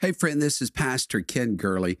Hey, friend, this is Pastor Ken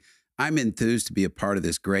Gurley. I'm enthused to be a part of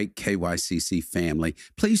this great KYCC family.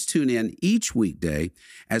 Please tune in each weekday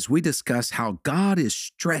as we discuss how God is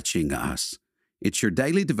stretching us. It's your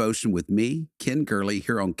daily devotion with me, Ken Gurley,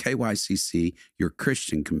 here on KYCC, your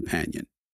Christian companion.